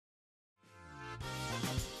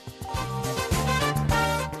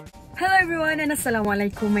Hello everyone and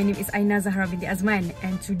Assalamualaikum. My name is Aina Zahra binti Azman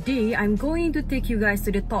and today I'm going to take you guys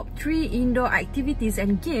to the top 3 indoor activities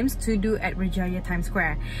and games to do at Berjaya Times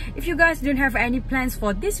Square. If you guys don't have any plans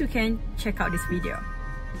for this weekend, check out this video.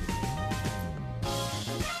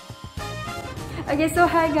 Okay, so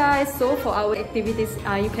hi guys. So for our activities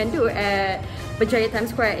you can do at Berjaya Times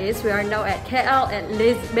Square is we are now at KL at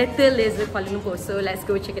Battle Laser Kuala Lumpur. So let's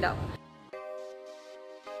go check it out.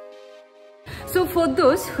 So for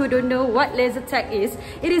those who don't know what laser tag is,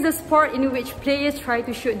 it is a sport in which players try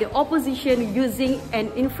to shoot the opposition using an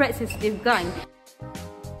infrared sensitive gun.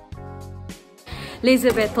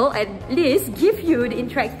 Laser battle at least give you the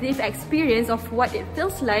interactive experience of what it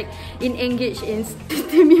feels like in engaged in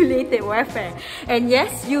stimulated warfare. And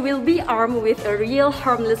yes, you will be armed with a real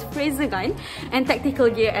harmless laser gun and tactical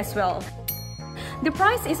gear as well. The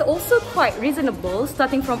price is also quite reasonable,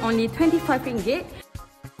 starting from only 25 ringgit.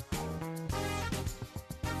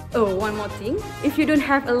 Oh, one more thing. If you don't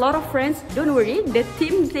have a lot of friends, don't worry. The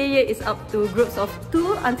team player is up to groups of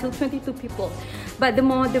 2 until 22 people. But the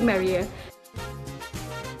more the merrier.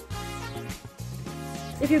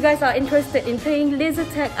 If you guys are interested in playing laser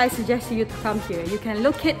tag, I suggest you to come here. You can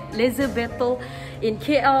locate Laser Battle in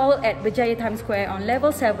KL at Berjaya Times Square on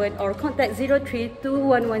level 7 or contact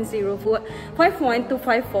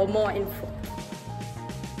 0321105125 for more info.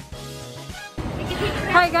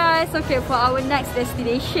 Hi guys, okay, for our next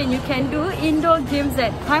destination, you can do indoor games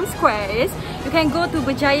at Times Square is you can go to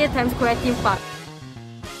Berjaya Times Square theme park.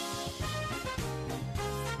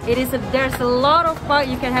 There's a lot of park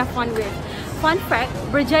you can have fun with. Fun fact,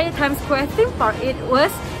 Berjaya Times Square theme park, it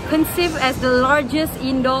was conceived as the largest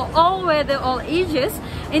indoor all-weather, all-ages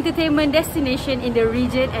entertainment destination in the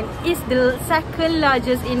region and is the second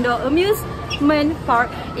largest indoor amusement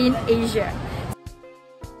park in Asia.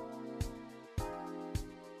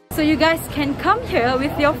 So you guys can come here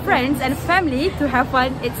with your friends and family to have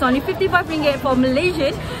fun. It's only 55 ringgit for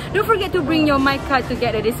Malaysian. Don't forget to bring your my card to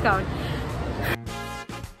get a discount.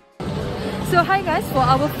 So hi guys, for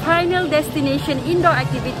our final destination indoor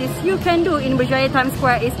activities you can do in Berjaya Times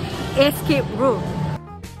Square is escape room.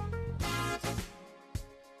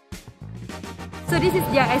 So this is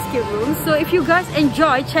their escape room. So if you guys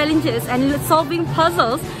enjoy challenges and solving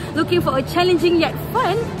puzzles, looking for a challenging yet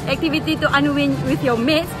fun activity to unwind with your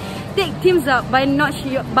mates, take teams up by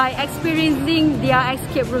experiencing their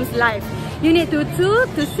escape rooms live. You need 2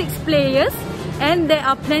 to 6 players and there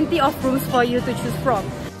are plenty of rooms for you to choose from.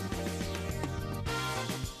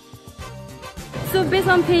 So based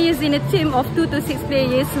on players in a team of 2 to 6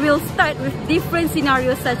 players, we'll start with different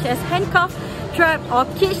scenarios such as handcuff, trap or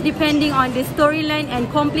cage depending on the storyline and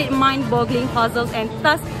complete mind-boggling puzzles and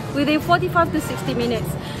tasks within 45 to 60 minutes.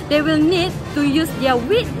 They will need to use their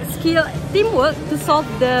wit, skill, teamwork to solve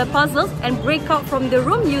the puzzles and break out from the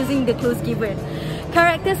room using the clues given.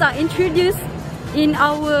 Characters are introduced in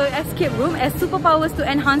our escape room as superpowers to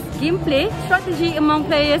enhance gameplay, strategy among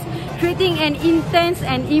players, creating an intense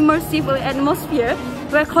and immersive atmosphere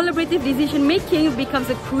where collaborative decision making becomes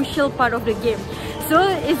a crucial part of the game. So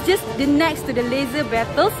it's just the next to the laser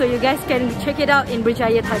battle, so you guys can check it out in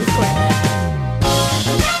Berjaya Times Square.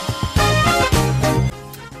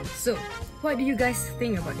 So, what do you guys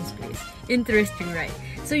think about this place? Interesting, right?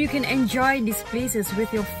 So you can enjoy these places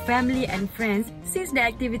with your family and friends since the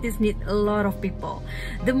activities need a lot of people.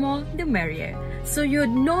 The more, the merrier. So you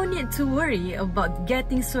no need to worry about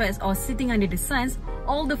getting sweats or sitting under the suns.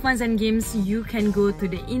 All the fun and games you can go to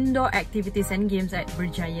the indoor activities and games at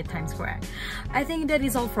Berjaya Times Square. I think that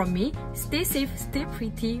is all from me. Stay safe, stay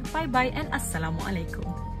pretty, bye bye and Assalamualaikum.